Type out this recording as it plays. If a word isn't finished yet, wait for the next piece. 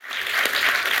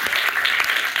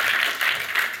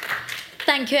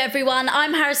Thank you, everyone.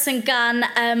 I'm Gunn.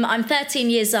 I'm 13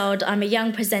 years old. I'm a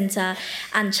young presenter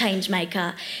and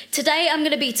changemaker. Today, I'm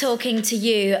going to be talking to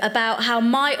you about how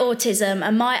my autism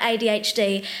and my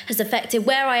ADHD has affected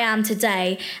where I am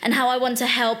today and how I want to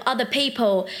help other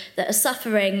people that are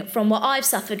suffering from what I've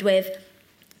suffered with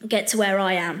get to where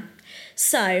I am.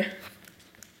 So,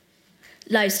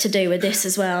 loads to do with this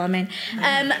as well.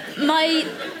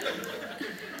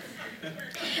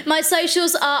 My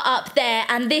socials are up there,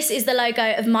 and this is the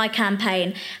logo of my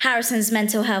campaign, Harrison's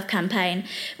Mental Health Campaign,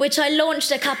 which I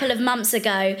launched a couple of months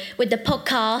ago with the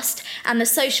podcast and the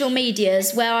social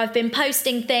medias where I've been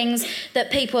posting things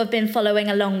that people have been following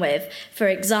along with. For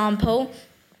example,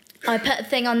 I put a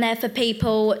thing on there for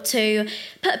people to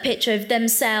put a picture of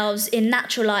themselves in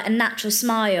natural light and natural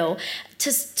smile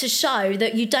to show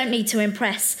that you don't need to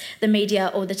impress the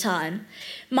media all the time.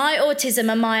 My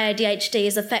autism and my ADHD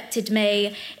has affected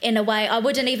me in a way I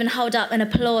wouldn't even hold up an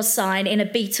applause sign in a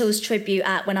Beatles tribute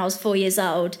act when I was 4 years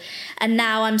old, and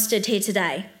now I'm stood here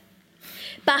today.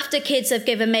 BAFTA Kids have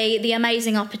given me the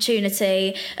amazing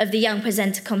opportunity of the Young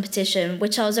Presenter competition,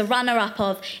 which I was a runner-up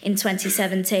of in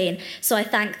 2017, so I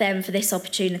thank them for this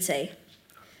opportunity.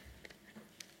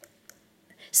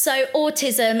 So,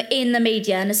 autism in the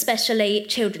media, and especially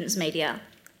children's media.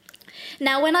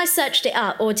 Now, when I searched it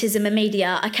up, autism and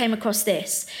media, I came across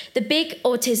this, the big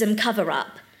autism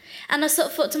cover-up. And I sort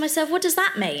of thought to myself, what does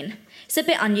that mean? It's a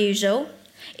bit unusual.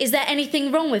 Is there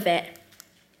anything wrong with it?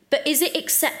 But is it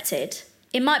accepted?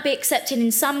 It might be accepted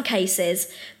in some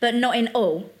cases, but not in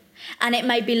all. And it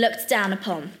may be looked down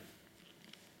upon.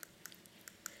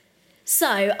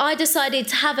 So I decided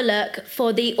to have a look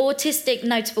for the autistic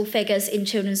notable figures in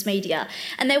children's media,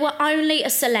 and there were only a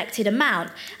selected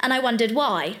amount, and I wondered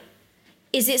why.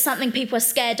 Is it something people are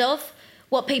scared of?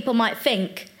 What people might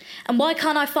think? And why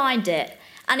can't I find it?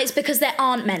 And it's because there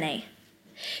aren't many.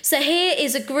 So here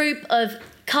is a group of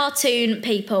cartoon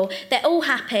people. They're all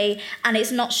happy, and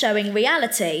it's not showing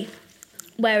reality.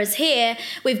 Whereas here,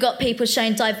 we've got people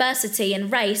showing diversity in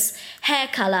race, hair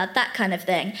colour, that kind of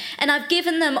thing. And I've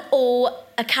given them all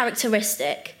a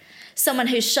characteristic. Someone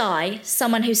who's shy,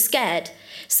 someone who's scared,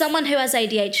 someone who has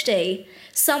ADHD,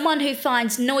 someone who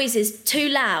finds noises too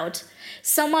loud,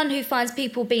 someone who finds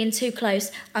people being too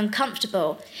close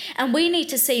uncomfortable. And we need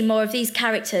to see more of these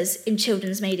characters in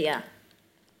children's media.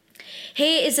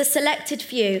 Here is a selected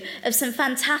few of some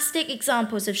fantastic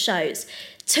examples of shows,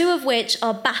 two of which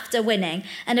are BAFTA winning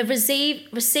and have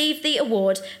received the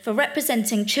award for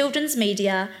representing children's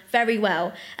media very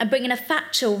well and bringing a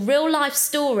factual, real-life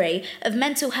story of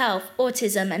mental health,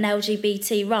 autism and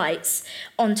LGBT rights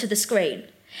onto the screen.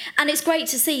 And it's great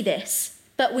to see this,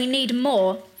 but we need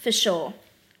more for sure.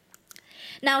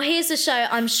 Now, here's a show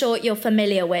I'm sure you're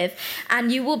familiar with,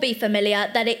 and you will be familiar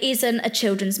that it isn't a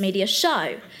children's media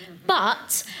show.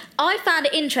 But I found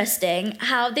it interesting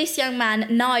how this young man,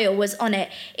 Niall, was on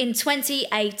it in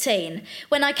 2018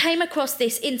 when I came across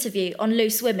this interview on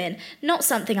Loose Women, not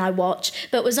something I watch,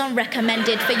 but was on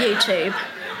recommended for YouTube.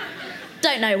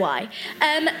 Don't know why.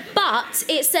 But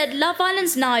it said Love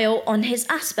Island's Niall on his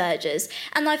Asperger's,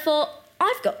 and I thought,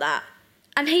 I've got that,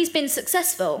 and he's been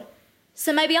successful,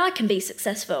 so maybe I can be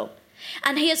successful.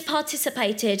 And he has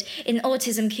participated in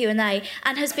Autism Q&A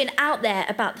and has been out there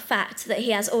about the fact that he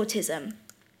has autism.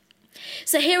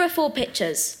 So here are 4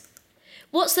 pictures.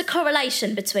 What's the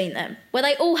correlation between them? Well,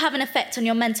 they all have an effect on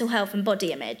your mental health and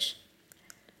body image.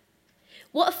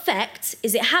 What effect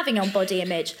is it having on body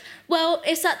image? Well,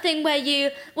 it's that thing where you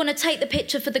want to take the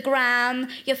picture for the gram,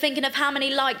 you're thinking of how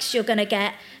many likes you're going to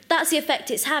get. That's the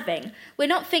effect it's having. We're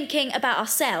not thinking about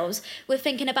ourselves, we're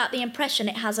thinking about the impression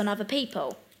it has on other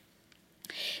people.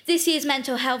 This year's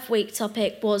Mental Health Week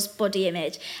topic was body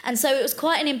image, and so it was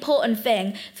quite an important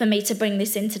thing for me to bring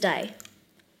this in today.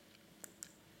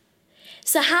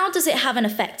 So how does it have an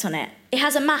effect on it? It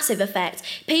has a massive effect.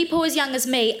 People as young as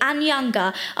me and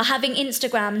younger are having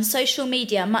Instagram and social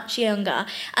media much younger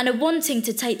and are wanting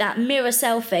to take that mirror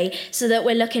selfie so that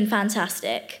we're looking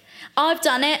fantastic. I've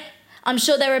done it. I'm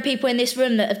sure there are people in this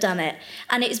room that have done it,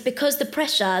 and it's because the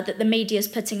pressure that the media is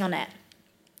putting on it.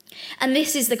 And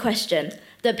this is the question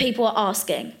that people are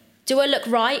asking. Do I look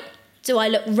right? Do I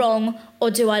look wrong?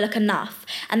 Or do I look enough?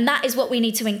 And that is what we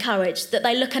need to encourage, that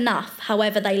they look enough,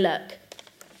 however they look.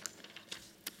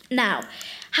 Now,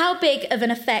 how big of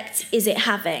an effect is it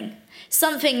having?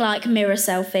 Something like mirror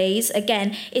selfies,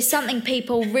 again, is something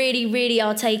people really, really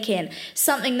are taking.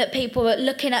 Something that people are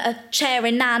looking at a chair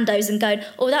in Nando's and going,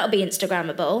 oh, that'll be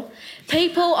Instagrammable.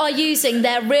 People are using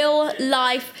their real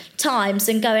life times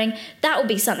and going, that will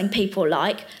be something people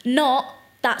like, not,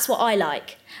 that's what I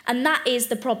like. And that is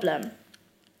the problem.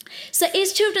 So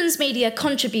is children's media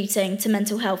contributing to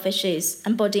mental health issues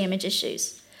and body image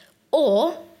issues?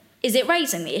 Or is it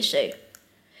raising the issue?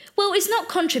 Well, it's not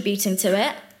contributing to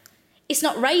it, it's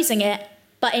not raising it,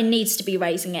 but it needs to be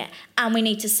raising it, and we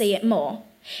need to see it more.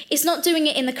 It's not doing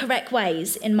it in the correct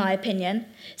ways, in my opinion,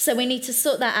 so we need to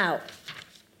sort that out.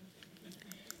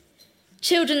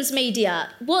 Children's media,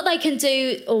 what they can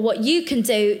do or what you can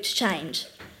do to change.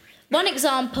 One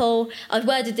example, I've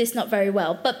worded this not very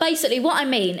well, but basically what I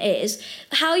mean is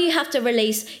how you have to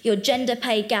release your gender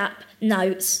pay gap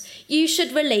notes. You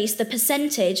should release the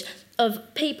percentage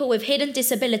of people with hidden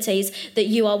disabilities that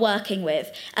you are working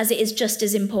with, as it is just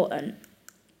as important.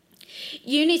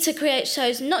 You need to create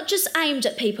shows not just aimed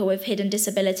at people with hidden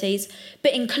disabilities,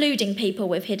 but including people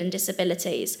with hidden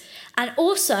disabilities, and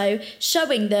also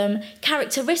showing them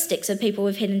characteristics of people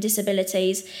with hidden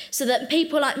disabilities so that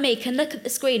people like me can look at the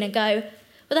screen and go,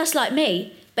 well, that's like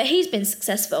me, but he's been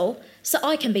successful, so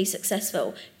I can be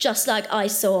successful, just like I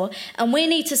saw. And we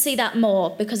need to see that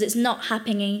more because it's not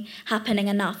happening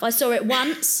enough. I saw it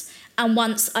once and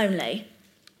once only.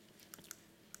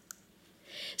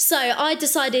 So I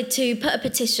decided to put a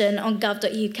petition on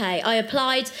gov.uk. I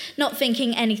applied, not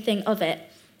thinking anything of it,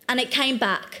 and it came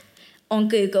back on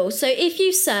Google. So if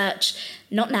you search,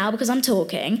 not now because I'm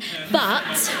talking,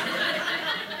 but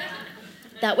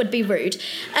that would be rude.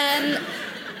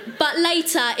 But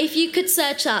later, if you could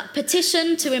search up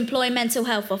petition to employ mental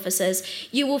health officers,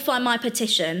 you will find my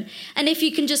petition. And if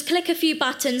you can just click a few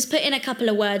buttons, put in a couple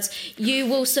of words, you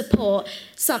will support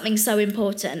something so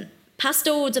important.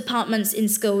 Pastoral departments in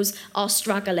schools are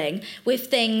struggling with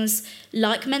things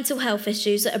like mental health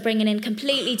issues that are bringing in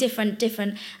completely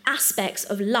different aspects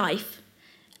of life.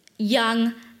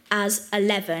 Young as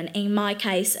 11, in my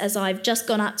case, as I've just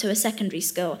gone up to a secondary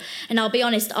school. And I'll be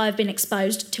honest, I've been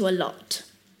exposed to a lot.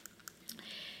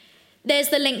 There's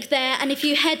the link there, and if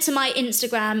you head to my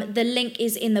Instagram, the link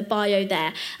is in the bio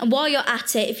there. And while you're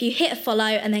at it, if you hit a follow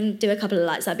and then do a couple of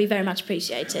likes, that'd be very much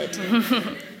appreciated.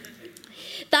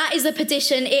 That is a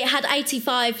petition. It had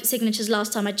 85 signatures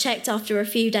last time I checked after a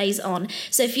few days on.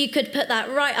 So if you could put that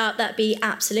right up, that'd be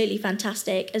absolutely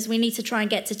fantastic, as we need to try and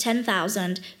get to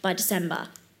 10,000 by December.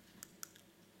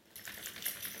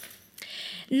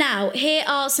 Now, here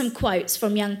are some quotes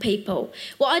from young people.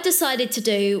 What I decided to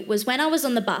do was when I was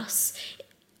on the bus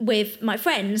with my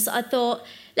friends, I thought,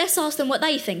 let's ask them what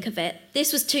they think of it.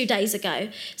 This was 2 days ago.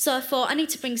 So I thought I need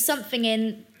to bring something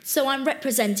in so I'm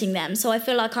representing them, so I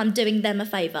feel like I'm doing them a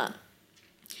favour.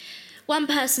 One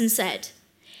person said,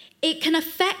 it can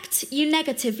affect you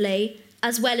negatively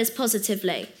as well as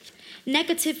positively.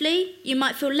 Negatively, you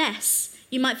might feel less,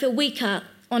 you might feel weaker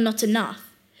or not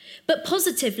enough. But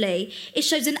positively, it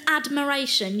shows an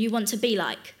admiration you want to be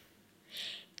like.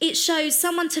 It shows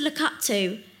someone to look up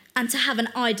to and to have an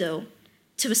idol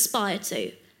to aspire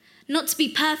to. Not to be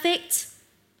perfect,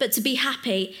 but to be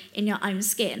happy in your own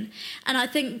skin. And I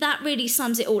think that really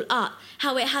sums it all up,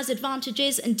 how it has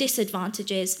advantages and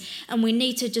disadvantages, and we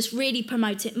need to just really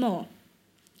promote it more.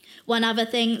 One other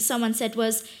thing someone said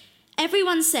was,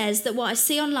 everyone says that what I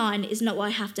see online is not what I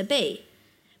have to be,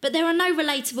 but there are no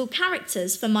relatable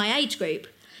characters for my age group,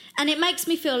 and it makes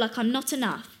me feel like I'm not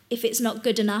enough if it's not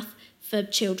good enough for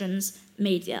children's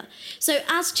media. So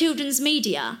as children's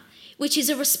media, which is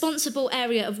a responsible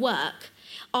area of work,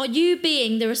 are you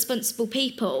being the responsible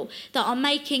people that are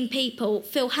making people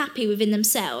feel happy within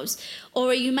themselves, or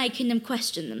are you making them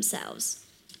question themselves?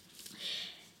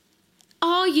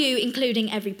 Are you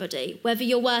including everybody? Whether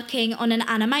you're working on an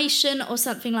animation or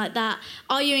something like that,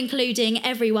 are you including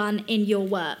everyone in your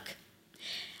work?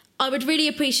 I would really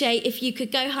appreciate if you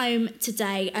could go home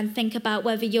today and think about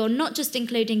whether you're not just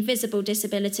including visible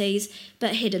disabilities,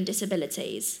 but hidden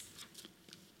disabilities.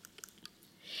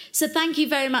 So thank you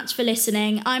very much for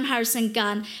listening. I'm Harrison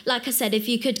Gunn. Like I said, if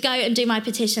you could go and do my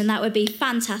petition, that would be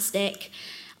fantastic.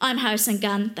 I'm Harrison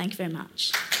Gunn. Thank you very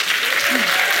much.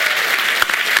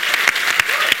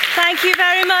 Thank you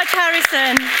very much,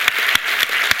 Harrison.